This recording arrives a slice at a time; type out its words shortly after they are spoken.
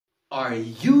Are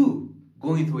you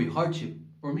going through a hardship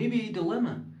or maybe a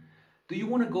dilemma? Do you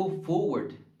want to go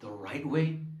forward the right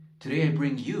way? Today I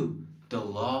bring you the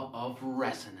law of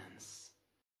resonance.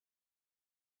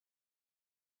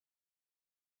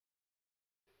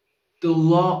 The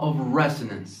law of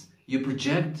resonance. You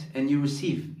project and you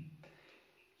receive.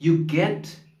 You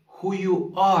get who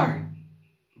you are,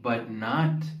 but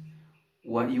not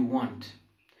what you want.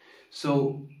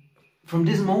 So from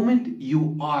this moment,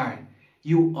 you are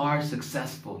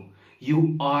successful.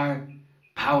 You are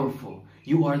powerful.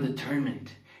 You are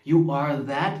determined. You are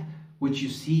that which you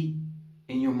see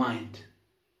in your mind.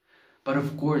 But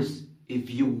of course, if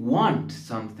you want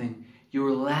something,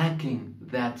 you're lacking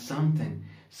that something.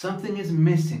 Something is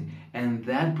missing. And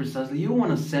that precisely, you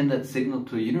want to send that signal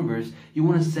to the universe. You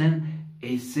want to send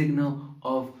a signal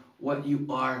of what you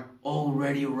are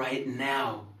already right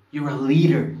now. You're a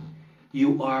leader.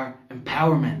 You are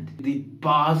empowerment, the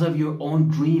boss of your own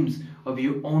dreams, of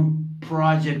your own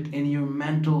project in your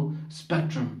mental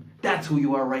spectrum. That's who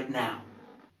you are right now.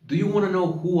 Do you want to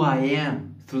know who I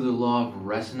am through the law of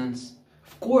resonance?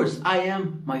 Of course, I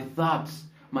am my thoughts,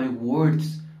 my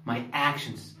words, my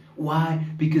actions. Why?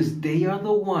 Because they are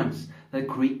the ones that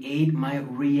create my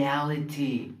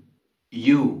reality.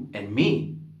 You and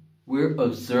me, we're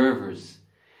observers.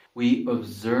 We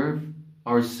observe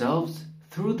ourselves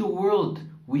through the world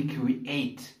we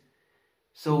create.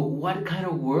 So what kind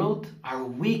of world are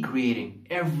we creating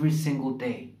every single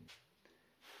day?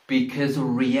 Because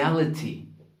reality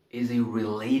is a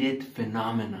related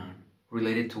phenomenon.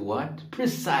 Related to what?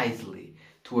 Precisely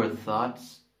to our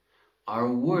thoughts, our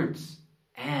words,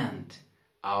 and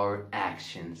our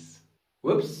actions.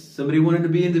 Whoops, somebody wanted to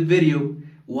be in the video.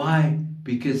 Why?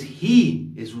 Because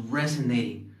he is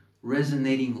resonating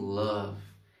love.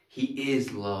 He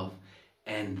is love.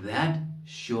 And that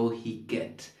shall he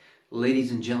get.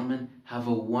 Ladies and gentlemen, have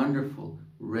a wonderful,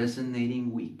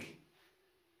 resonating week.